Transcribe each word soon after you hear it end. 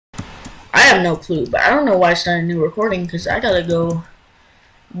have no clue, but I don't know why I started a new recording, because I gotta go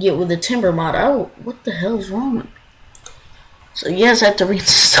get with the timber mod. What the hell is wrong with me? So yes, I have to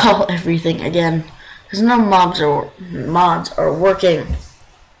reinstall everything again, because no mods are working.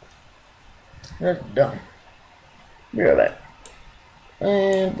 That's dumb. Be right back.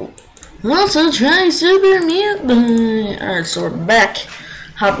 And also try super mute. Alright, so we're back.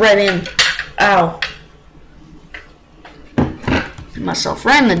 Hop right in. Ow. Hit myself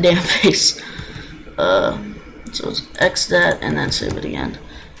right in the damn face. So let's X that and then save it again.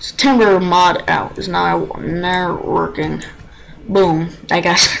 So timber mod out is now working. Boom. That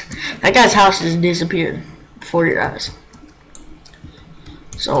guy's house just disappeared before your eyes.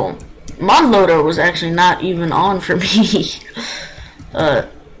 So mod loader was actually not even on for me.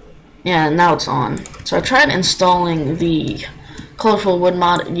 Yeah, now it's on. So I tried installing the colorful wood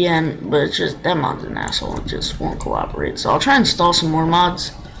mod again, but it's just, that mod's an asshole. It just won't cooperate. So I'll try and install some more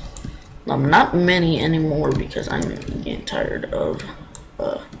mods. Not many anymore, because I'm getting tired of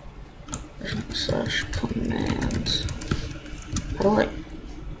slash commands. How do I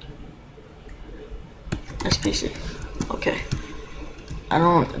SPC? Okay.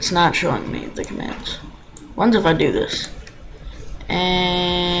 It's not showing me the commands. When's if I do this?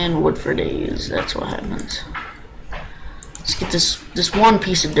 And wood for days, that's what happens. Let's get this one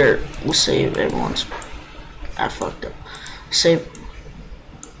piece of dirt. We'll save everyone's. I fucked up. Save.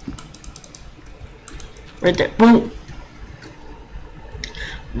 Right there. Boom.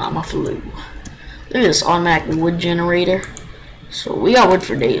 Mama flew. Look at this automatic wood generator. So we got wood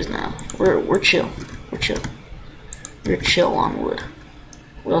for days now. We're chill. We're chill. We're chill on wood.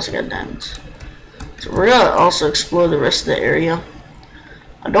 We also got diamonds. So we're gonna also explore the rest of the area.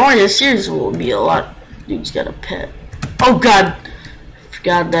 Don't worry, this series will be a lot. Dude's got a pet. Oh god!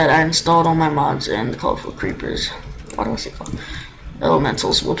 Forgot that I installed all my mods and the colorful creepers. What do I say called?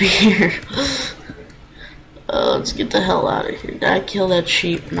 Elementals will be here. Let's get the hell out of here. Did I kill that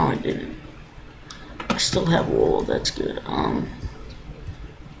sheep? No, I didn't. I still have wool. That's good. Look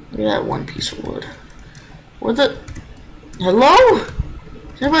at that one piece of wood. Where the? Hello?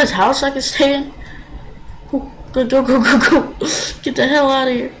 Is everybody's house I can stay in? Go, go, go, go, go. Get the hell out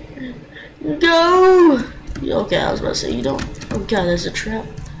of here. Go. Okay, I was about to say, you don't. Oh god, that's a trap.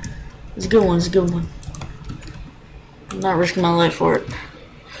 It's a good one, it's a good one. I'm not risking my life for it.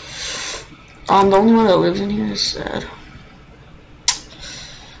 The only one that lives in here is sad.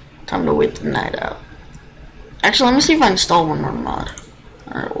 Time to wait the night out. Actually, let me see if I install one more mod.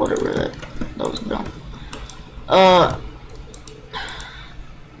 Or whatever that was dumb. I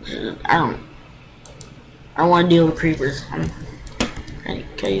don't want to deal with creepers. Can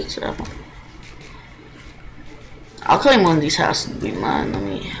I use that one? I'll claim one of these houses to be mine.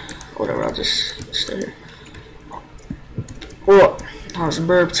 Whatever, I'll just stay here. Oh, I was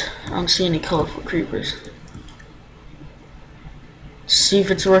burped. I don't see any colorful creepers. See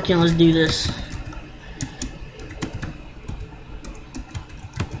if it's working. Let's do this.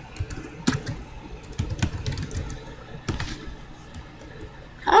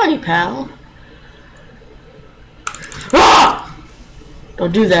 Howdy, pal. Ah!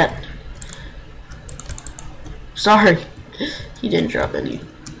 Don't do that. Sorry. He didn't drop any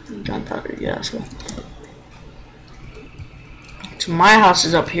gunpowder, you asshole. So my house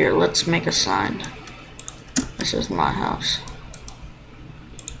is up here. Let's make a sign. This is my house.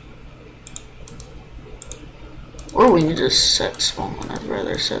 Or we can just set spawn. I'd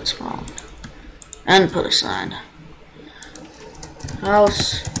rather set spawn. And put a sign.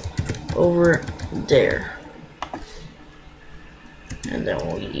 House over there. And then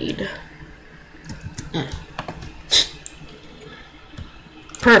we'll need.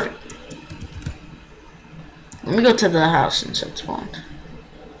 Perfect. Let me go to the house and set spawn.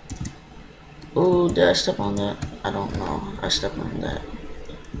 Oh, did I step on that? I don't know. I stepped on that.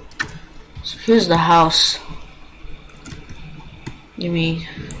 So here's the house. Give me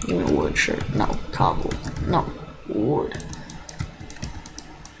wood, sure. No, cobble. No, wood.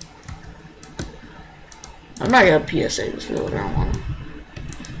 I'm not gonna PSA this village.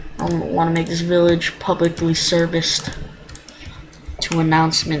 I don't want to make this village publicly serviced to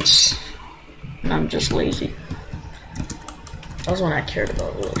announcements. And I'm just lazy. That was when I cared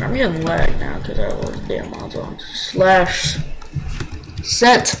about village. I'm getting lag now because I have all those damn mods on. Slash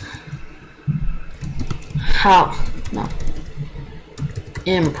set how no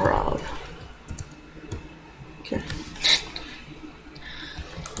improv. Okay.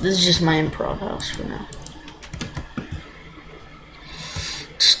 This is just my improv house for now.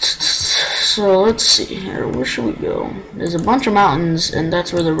 So let's see here. Where should we go? There's a bunch of mountains, and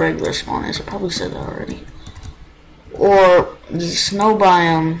that's where the regular spawn is. I probably said that already. Or there's a snow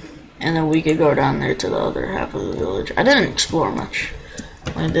biome, and then we could go down there to the other half of the village. I didn't explore much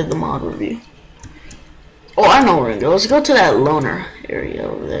when I did the mod review. Oh, I know where we're gonna go. Let's go to that loner area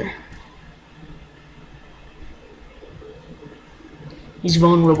over there. He's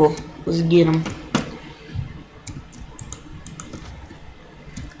vulnerable. Let's get him.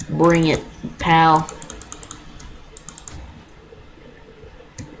 Bring it, pal.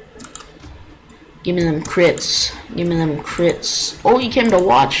 Give me them crits. Give me them crits. Oh, he came to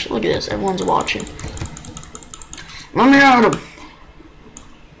watch. Look at this. Everyone's watching. Let me out of him.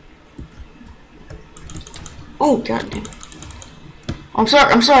 Oh, goddamn. I'm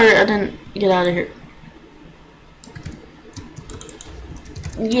sorry. I didn't get out of here.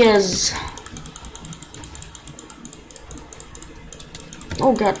 Yes.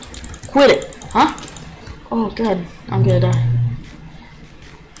 Oh, God. Quit it. Huh? Oh, God. I'm gonna die.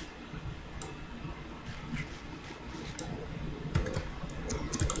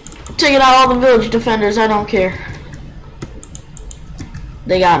 Taking out all the village defenders, I don't care.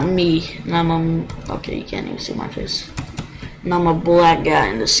 They got me, and I'm a... Okay, you can't even see my face. And I'm a black guy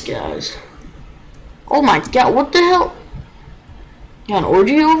in disguise. Oh my god, what the hell? Got an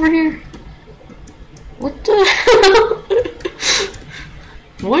orgy over here? What the hell?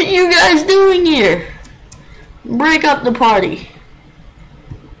 What are you guys doing here? Break up the party.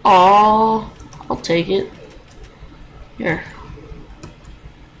 Aw, I'll take it. Here.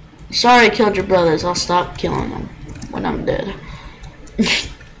 Sorry I killed your brothers. I'll stop killing them when I'm dead.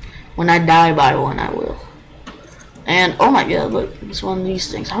 When I die by one, I will. And, oh my god, look. It's one of these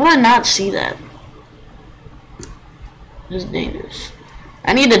things. How did I not see that? It's dangerous.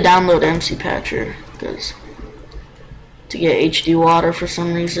 I need to download MC Patcher, because... to get HD water for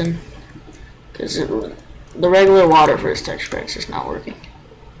some reason. Because the regular water for his texture pack's just not working.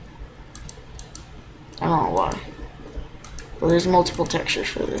 I don't know why. Well, there's multiple textures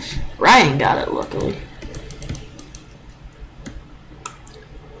for this. Ryan got it, luckily.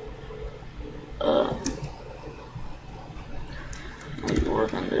 I need to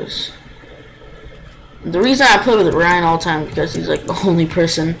work on this. The reason I play with Ryan all the time is because he's like the only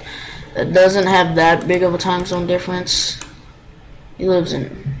person that doesn't have that big of a time zone difference. He lives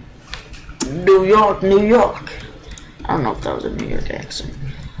in New York, New York. I don't know if that was a New York accent.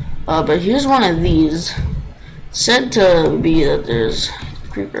 But here's one of these. Said to be that there's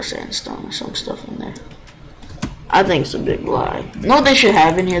creeper sandstone or some stuff in there. I think it's a big lie. You know what they should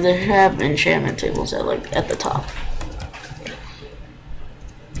have in here? They should have enchantment tables at the top.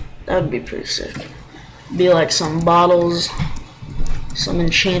 That would be pretty sick. Be like some bottles, some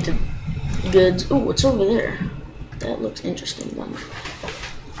enchanted goods. Ooh, what's over there? That looks interesting.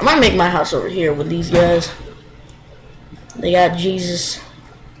 I might make my house over here with these guys. They got Jesus.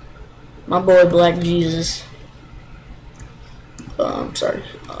 My boy Black Jesus. I'm sorry.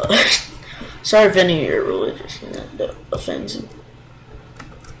 Sorry if any of you are religious and that offends you.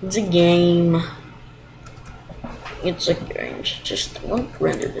 It's a game. It's a game. Just what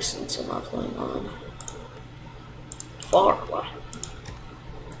render distance am I playing on? Far away.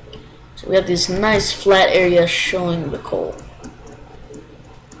 So we have this nice flat area showing the coal.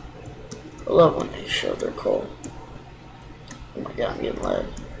 I love when they show their coal. Oh my god, I'm getting loud.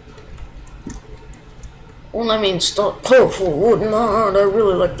 Well, I mean, stop colorful wood mod. I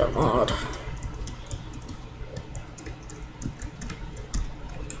really like that mod.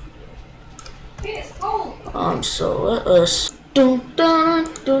 It's cold. So let us. Dun, dun,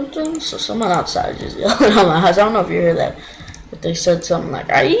 dun, dun. So someone outside just yelling at my house. I don't know if you hear that, but they said something like,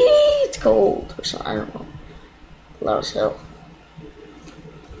 it's cold," or something. I don't know. Loud as hell.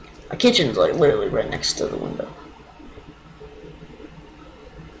 My kitchen's like literally right next to the window.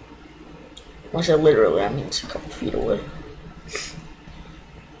 When I say literally, I mean it's a couple feet away.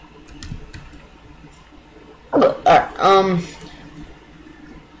 Alright,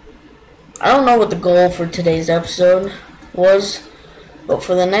 I don't know what the goal for today's episode was, but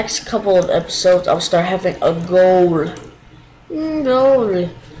for the next couple of episodes, I'll start having a goal.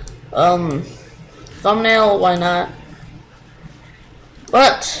 Thumbnail, why not?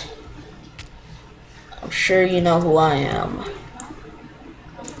 But I'm sure you know who I am.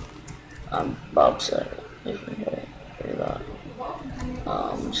 I'm Bob said if you hear that.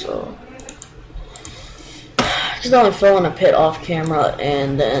 So just only fell in a pit off camera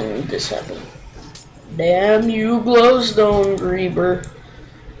and then this happened. Damn you, glowstone griever.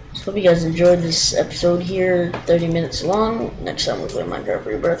 So hope you guys enjoyed this episode here, 30 minutes long. Next time we play Minecraft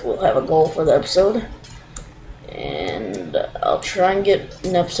Rebirth, we'll have a goal for the episode. And I'll try and get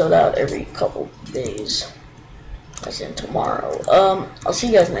an episode out every couple days. As in tomorrow. I'll see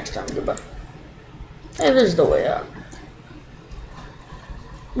you guys next time. Goodbye. Hey, this is the way out.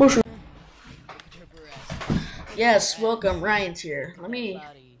 Bushoo. Yes, welcome. Ryan's here. Let me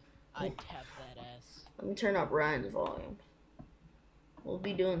I tap that ass. turn up Ryan's volume. We'll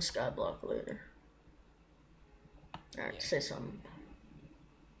be doing Skyblock later. Alright, say something.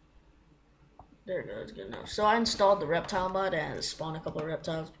 There it goes, good enough. So I installed the reptile mod and spawned a couple of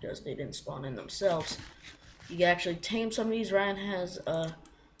reptiles because they didn't spawn in themselves. You can actually tame some of these. Ryan has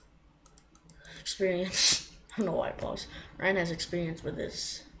experience. I don't know why I paused. Ryan has experience with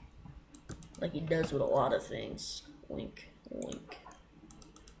this, like he does with a lot of things. Wink, wink.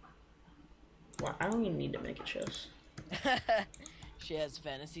 Well, I don't even need to make a chest. She has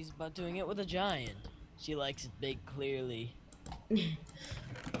fantasies about doing it with a giant. She likes it big, clearly.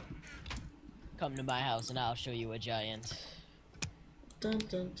 Come to my house and I'll show you a giant. Dun,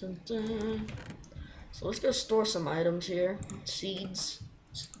 dun, dun, dun. So let's go store some items here. Seeds.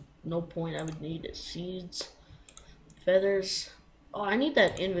 No point I would need it. Seeds. Feathers. Oh, I need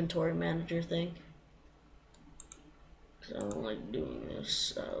that inventory manager thing. Cause I don't like doing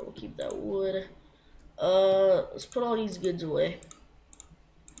this. We'll keep that wood. Let's put all these goods away.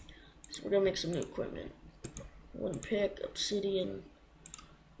 So we're gonna make some new equipment. One pick, obsidian,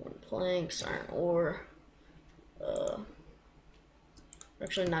 one planks, iron ore. We're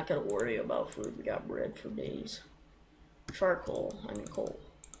actually not gonna worry about food. We got bread for days. Charcoal, I mean coal.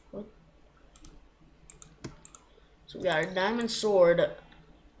 What? So we got our diamond sword.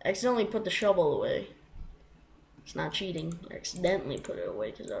 Accidentally put the shovel away. It's not cheating. I accidentally put it away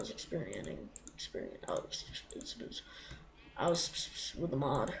because I was experimenting. I was with the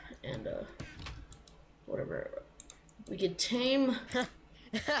mod and whatever. We could tame.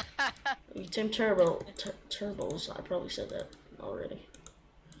 We could tame turbos. I probably said that already.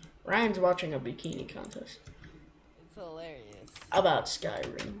 Ryan's watching a bikini contest. It's hilarious. About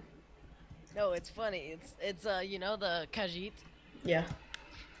Skyrim. No, it's funny. It's you know the Khajiit? Yeah.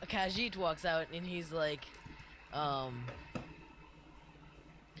 A Khajiit walks out and he's like,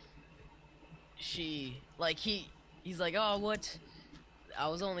 he's like, oh, what? I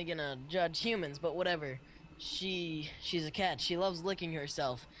was only gonna judge humans, but whatever. She's a cat. She loves licking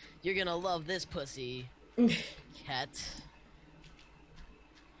herself. You're gonna love this pussy, cat.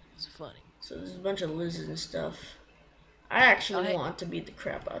 It's funny. So there's a bunch of lizards and stuff. I actually want to beat the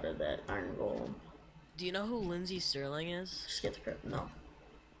crap out of that iron golem. Do you know who Lindsay Sterling is? Just get the crap. No.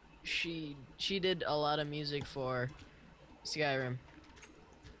 She did a lot of music for Skyrim.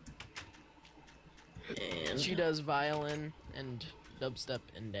 And she does violin and dubstep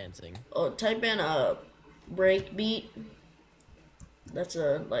and dancing. Oh, type in a break beat. That's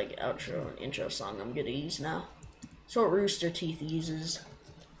a like outro and intro song I'm gonna use now. It's what Rooster Teeth uses.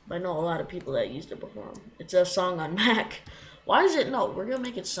 But I know a lot of people that used it before. It's a song on Mac. Why is it? No, we're gonna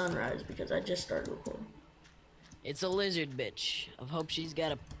make it sunrise because I just started recording. It's a lizard bitch. I hope she's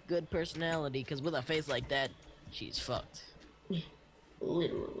got a good personality, because with a face like that, she's fucked.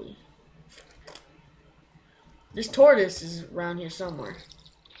 Literally. This tortoise is around here somewhere.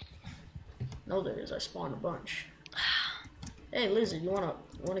 No, there is. I spawned a bunch. Hey, lizard, you wanna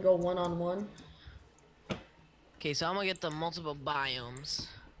go one-on-one? Okay, so I'm gonna get the multiple biomes.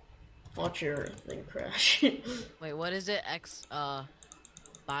 Watch your thing crash. Wait, what is it?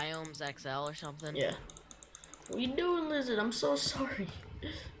 Biomes XL or something? Yeah. What are you doing, lizard? I'm so sorry.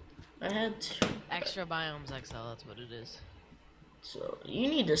 I had to. Extra biomes XL, that's what it is. So, you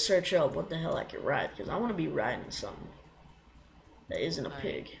need to search up what the hell I can ride, because I want to be riding something that isn't a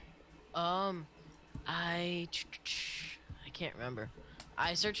pig. I can't remember.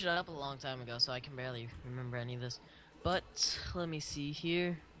 I searched it up a long time ago, so I can barely remember any of this. But, let me see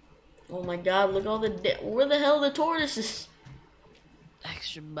here. Oh my god, look all the where the hell are the tortoises?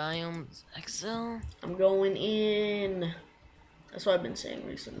 Extra biomes XL? I'm going in. That's what I've been saying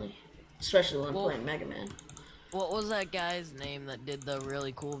recently. Especially when I'm playing Mega Man. What was that guy's name that did the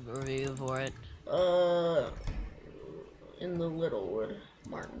really cool review for it? In the Littlewood,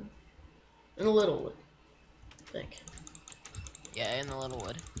 Martin. In the Littlewood, I think. Yeah, in the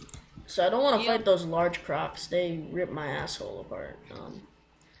Littlewood. So I don't want to fight those large Crocs. They rip my asshole apart.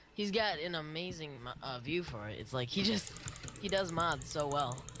 He's got an amazing view for it. It's like he does mods so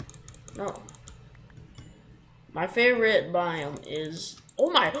well. No. My favorite biome is...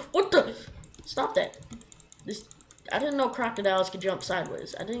 Oh my... What the... Stop that. I didn't know crocodiles could jump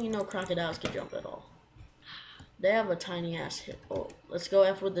sideways. I didn't even know crocodiles could jump at all. They have a tiny ass hip. Oh, let's go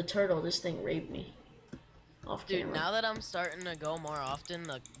after the turtle. This thing raped me. Off camera. Dude, now that I'm starting to go more often,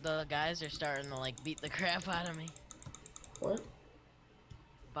 the guys are starting to like beat the crap out of me. What?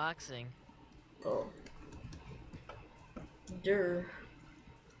 Boxing. Oh. Durr.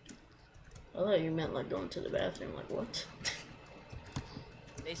 I thought you meant like going to the bathroom. Like what?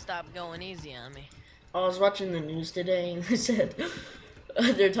 They stopped going easy on me. I was watching the news today and they said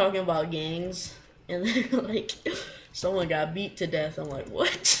they're talking about gangs and they're like, someone got beat to death. I'm like,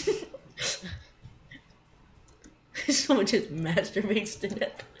 what? Someone just masturbates to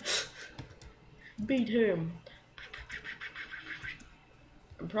death. Beat him.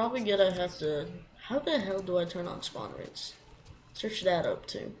 I'm probably gonna have to. How the hell do I turn on spawn rates? Search that up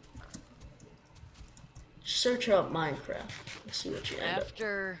too. Search up Minecraft. Let's see what you end up.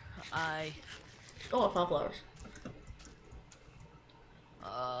 After I Oh, I found flowers.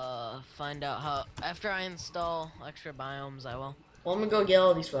 find out how after I install extra biomes, I will. Well, I'm gonna go get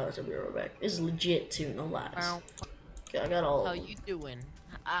all these flowers. I'll be right back. This is legit too, no lies. Okay, I got all How of them. you doing?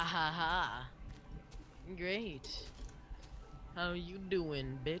 Ah ha ha. Great. How you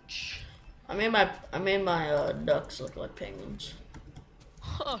doing, bitch? I made my ducks look like penguins,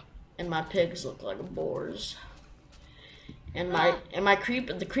 Huh. and my pigs look like boars. And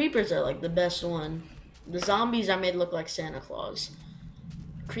the creepers are like the best one. The zombies I made look like Santa Claus.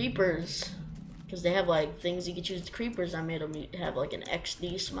 Creepers, because they have like things you can choose. The creepers I made them have like an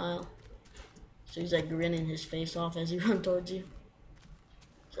XD smile. So he's like grinning his face off as he runs towards you.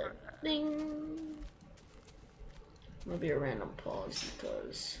 It's like ding. Maybe a random pause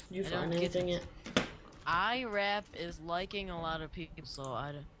because did you find anything yet? iRap is liking a lot of people,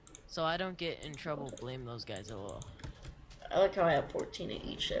 so I don't get in trouble. Blame those guys at all. I like how I have 14 of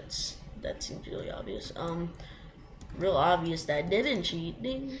each. That seems really obvious. Real obvious that I didn't cheat.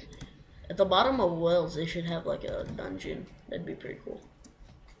 Ding. At the bottom of wells, they should have like a dungeon. That'd be pretty cool.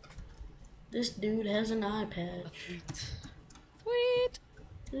 This dude has an eye patch. Sweet.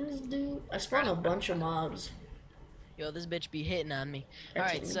 This dude. I spawned a bunch of mobs. Yo, this bitch be hitting on me. That's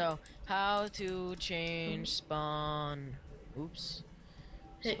Alright, me. so how to change spawn. Oops.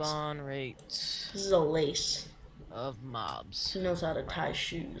 Hey, Spawn rate this is a lace. of mobs. He knows how to tie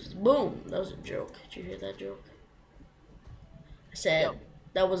shoes. Boom! That was a joke. Did you hear that joke? I said Yo.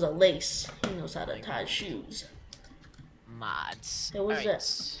 that was a lace. He knows how to tie shoes. Mods. Hey, what's Alright,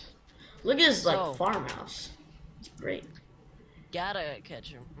 that? Look at his So- like farmhouse. It's great. Gotta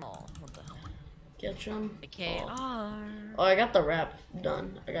catch 'em all. What the hell? Catch him. KR. Oh, I got the rap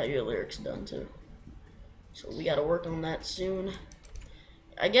done. I got your lyrics done too. So we gotta work on that soon.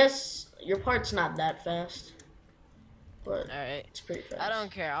 I guess your part's not that fast, but Alright. it's pretty fast. I don't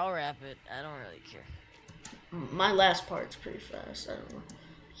care. I'll wrap it. I don't really care. My last part's pretty fast. I don't know.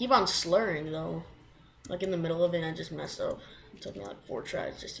 Keep on slurring though. Like in the middle of it, I just messed up. It took me like 4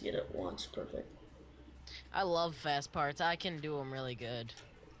 tries just to get it once perfect. I love fast parts. I can do them really good.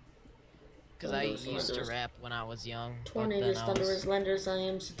 Because I Thunderous, used to thunderous. rap when I was young. but Tornadoes, then I was- thunderous, lenders. I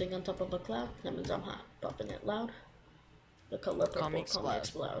am sitting on top of a cloud. That means I'm hot. Puffing it loud. The color purple, Call me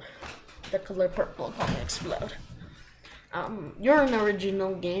explode. The color purple, call me explode. You're an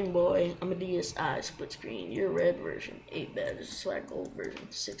original Game Boy. I'm a DSi split screen. You're red version, 8-bit. There's a swag gold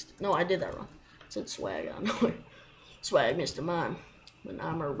version, 60. No, I did that wrong. It said swag on it. Swag, Mr. Mime. When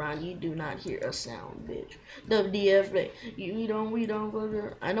I'm around, you do not hear a sound, bitch. WDF, we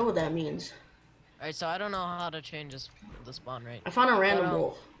don't. I know what that means. Alright, so I don't know how to change the spawn rate. I found a random But,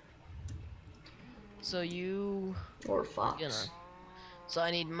 wolf So you, or fox. you know. So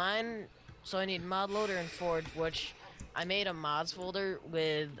I need mod loader and forge, which I made a mods folder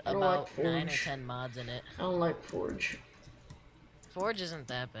with I don't about like 9 or Forge. 10 mods in it. I don't like Forge. Forge isn't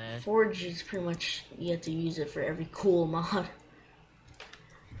that bad. Forge is pretty much, you have to use it for every cool mod.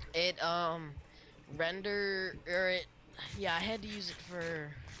 It yeah, I had to use it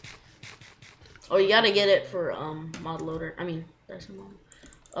for. Oh, you gotta get it for mod loader. I mean, that's a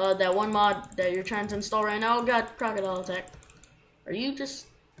mod. That one mod that you're trying to install right now got crocodile attack. Are you just?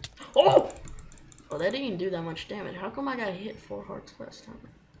 Oh! Oh, that didn't even do that much damage. How come I got hit 4 hearts last time?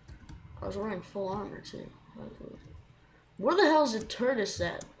 I was wearing full armor too. That was weird. Where the hell is the tortoise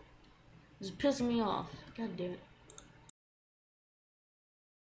at? It's pissing me off. God damn it.